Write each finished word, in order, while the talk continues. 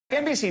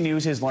NBC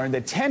News has learned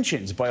that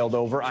tensions boiled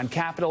over on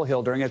Capitol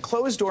Hill during a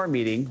closed-door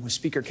meeting with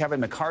Speaker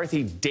Kevin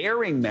McCarthy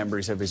daring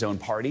members of his own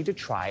party to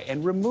try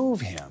and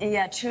remove him.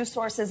 Yeah, two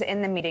sources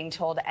in the meeting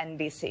told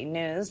NBC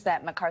News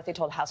that McCarthy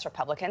told House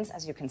Republicans,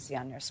 as you can see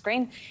on your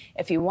screen,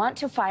 if you want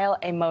to file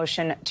a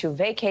motion to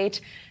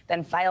vacate,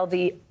 then file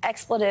the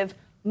expletive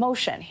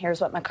motion.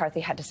 Here's what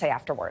McCarthy had to say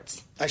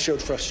afterwards. I showed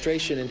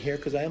frustration in here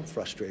because I am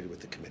frustrated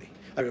with the committee.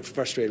 I'm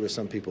frustrated with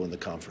some people in the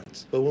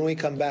conference. But when we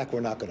come back, we're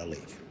not going to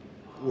leave.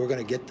 We're going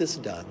to get this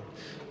done.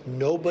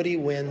 Nobody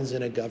wins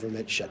in a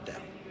government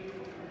shutdown.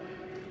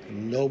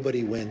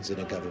 Nobody wins in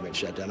a government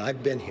shutdown.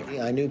 I've been here.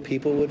 I knew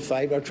people would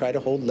fight or try to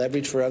hold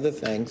leverage for other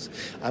things.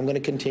 I'm going to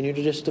continue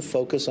to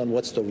focus on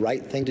what's the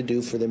right thing to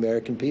do for the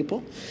American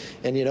people.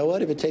 And you know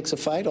what? If it takes a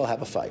fight, I'll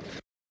have a fight.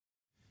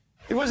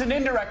 It was an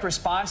indirect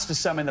response to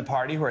some in the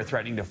party who are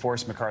threatening to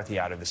force McCarthy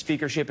out of the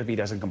speakership if he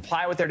doesn't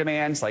comply with their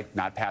demands, like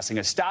not passing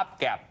a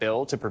stopgap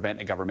bill to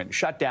prevent a government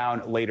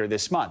shutdown later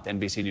this month.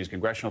 NBC News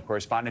congressional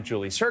correspondent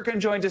Julie Tsirkin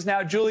joins us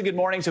now. Julie, good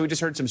morning. So we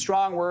just heard some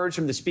strong words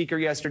from the speaker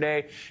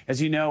yesterday.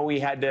 As you know, we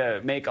had to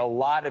make a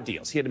lot of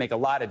deals. He had to make a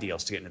lot of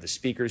deals to get into the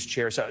speaker's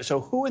chair. So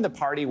who in the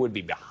party would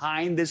be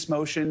behind this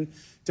motion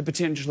to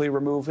potentially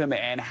remove him,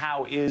 and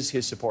how is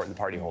his support in the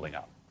party holding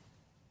up?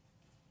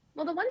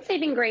 Well, the one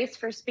saving grace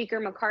for Speaker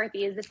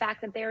McCarthy is the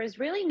fact that there is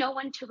really no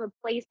one to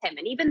replace him.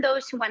 And even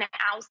those who want to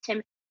oust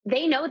him,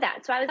 they know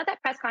that. So I was at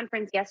that press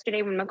conference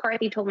yesterday when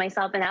McCarthy told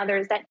myself and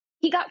others that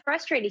he got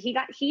frustrated. He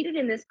got heated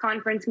in this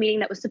conference meeting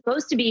that was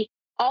supposed to be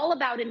all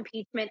about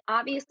impeachment.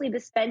 Obviously, the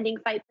spending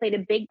fight played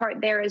a big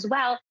part there as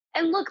well.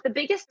 And look, the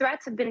biggest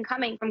threats have been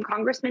coming from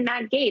Congressman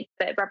Matt Gaetz,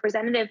 the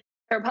representative,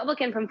 a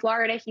Republican from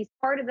Florida. He's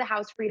part of the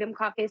House Freedom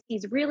Caucus.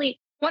 He's really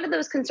one of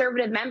those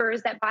conservative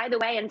members that, by the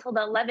way, until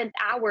the 11th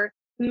hour,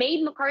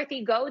 made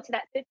McCarthy go to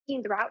that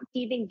 15th route to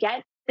even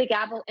get the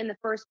gavel in the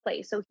first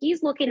place. So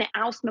he's looking to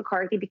oust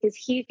McCarthy because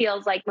he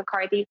feels like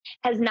McCarthy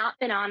has not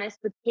been honest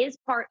with his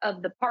part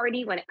of the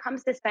party when it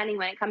comes to spending,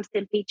 when it comes to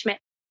impeachment.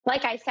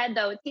 Like I said,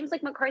 though, it seems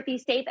like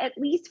McCarthy's safe, at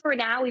least for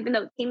now, even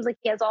though it seems like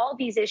he has all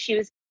these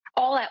issues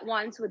all at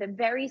once with a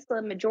very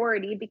slim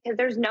majority, because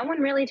there's no one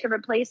really to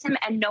replace him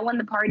and no one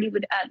the party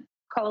would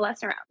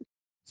coalesce around.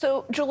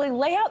 So, Julie,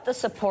 lay out the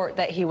support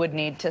that he would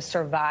need to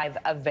survive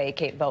a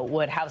vacate vote.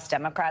 Would House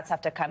Democrats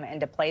have to come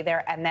into play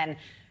there? And then,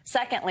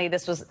 secondly,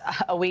 this was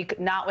a week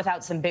not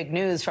without some big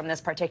news from this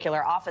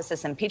particular office,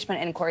 this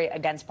impeachment inquiry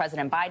against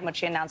President Biden, which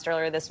he announced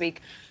earlier this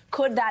week.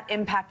 Could that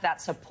impact that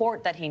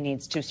support that he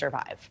needs to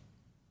survive?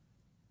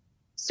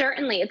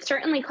 Certainly. It's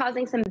certainly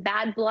causing some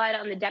bad blood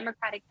on the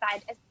Democratic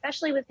side,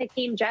 especially with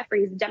Hakeem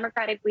Jeffries, the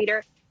Democratic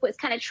leader, who has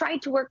kind of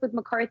tried to work with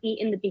McCarthy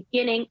in the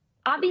beginning.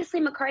 Obviously,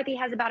 McCarthy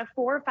has about a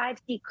 4 or 5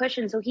 seat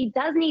cushion, so he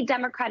does need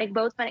Democratic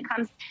votes when it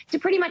comes to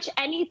pretty much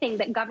anything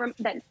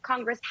that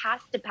Congress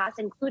has to pass,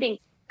 including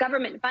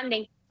government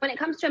funding. When it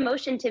comes to a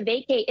motion to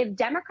vacate, if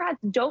Democrats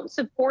don't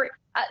support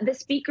the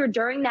speaker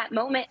during that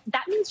moment,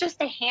 that means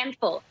just a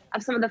handful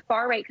of some of the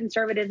far-right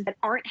conservatives that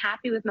aren't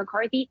happy with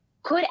McCarthy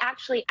could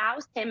actually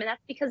oust him, and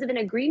that's because of an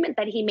agreement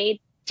that he made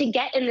to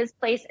get in this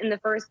place in the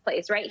first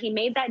place, right? He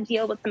made that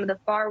deal with some of the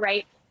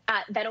far-right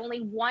that only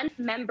one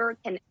member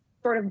can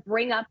sort of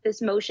bring up this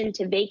motion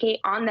to vacate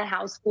on the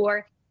House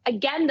floor.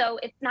 Again, though,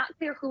 it's not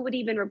clear who would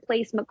even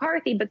replace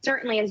McCarthy, but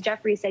certainly, as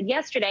Jeffrey said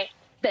yesterday,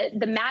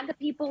 the MAGA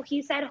people,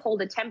 he said,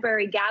 hold a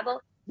temporary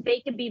gavel.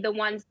 They could be the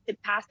ones to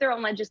pass their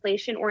own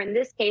legislation, or in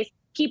this case,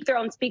 keep their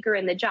own speaker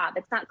in the job.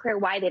 It's not clear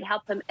why they'd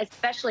help him,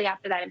 especially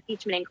after that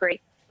impeachment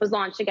inquiry was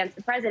launched against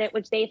the president,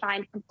 which they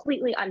find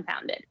completely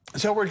unfounded.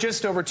 So we're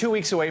just over 2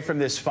 weeks away from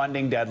this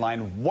funding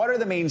deadline. What are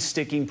the main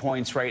sticking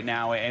points right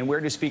now, and where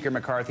does Speaker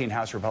McCarthy and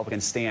House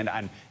Republicans stand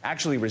on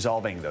actually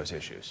resolving those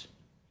issues?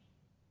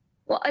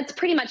 Well, it's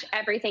pretty much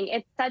everything.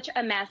 It's such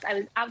a mess.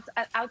 I was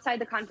outside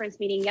the conference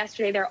meeting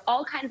yesterday. There are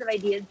all kinds of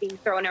ideas being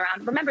thrown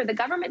around. Remember, the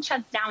government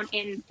shuts down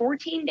in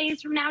 14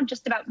 days from now,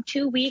 just about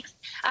 2 weeks.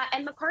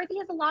 And McCarthy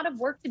has a lot of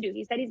work to do.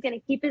 He said he's going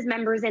to keep his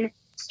members in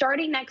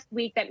starting next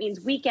week. That means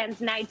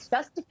weekends, nights,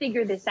 just to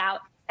figure this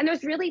out. And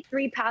there's really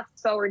 3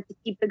 paths forward to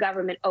keep the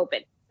government open.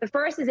 The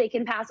first is they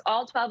can pass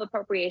all 12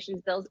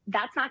 appropriations bills.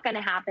 That's not going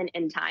to happen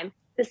in time.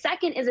 The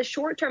second is a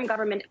short-term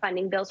government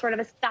funding bill, sort of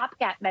a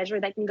stopgap measure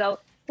that can go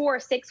 4 or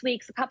 6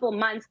 weeks, a couple of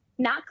months.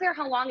 Not clear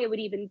how long it would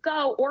even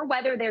go or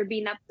whether there'd be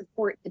enough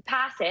support to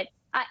pass it.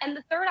 And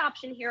the third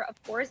option here,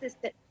 of course, is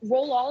to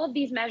roll all of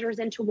these measures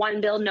into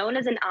one bill known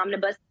as an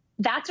omnibus.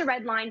 That's a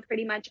red line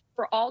pretty much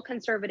for all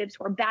conservatives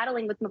who are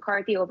battling with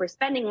McCarthy over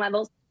spending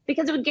levels,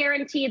 because it would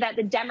guarantee that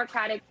the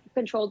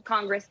Democratic-controlled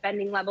Congress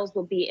spending levels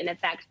will be in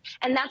effect.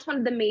 And that's one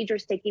of the major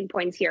sticking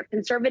points here.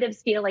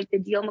 Conservatives feel like the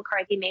deal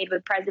McCarthy made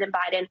with President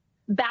Biden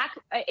back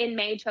in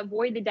May to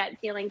avoid the debt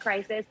ceiling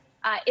crisis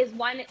is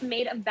one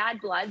made of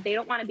bad blood. They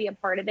don't want to be a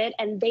part of it,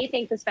 and they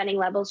think the spending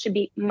levels should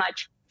be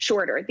much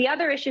shorter. The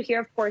other issue here,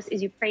 of course,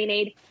 is Ukraine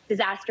aid,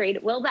 disaster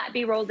aid. Will that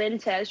be rolled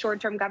into a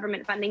short-term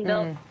government funding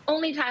bill?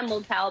 Only time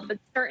will tell, but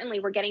certainly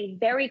we're getting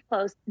very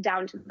close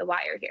down to the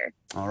wire here.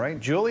 All right,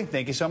 Julie,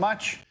 thank you so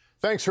much.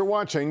 Thanks for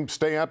watching.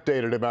 Stay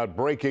updated about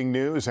breaking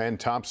news and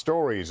top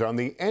stories on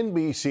the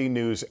NBC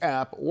News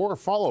app or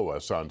follow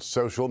us on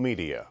social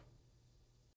media.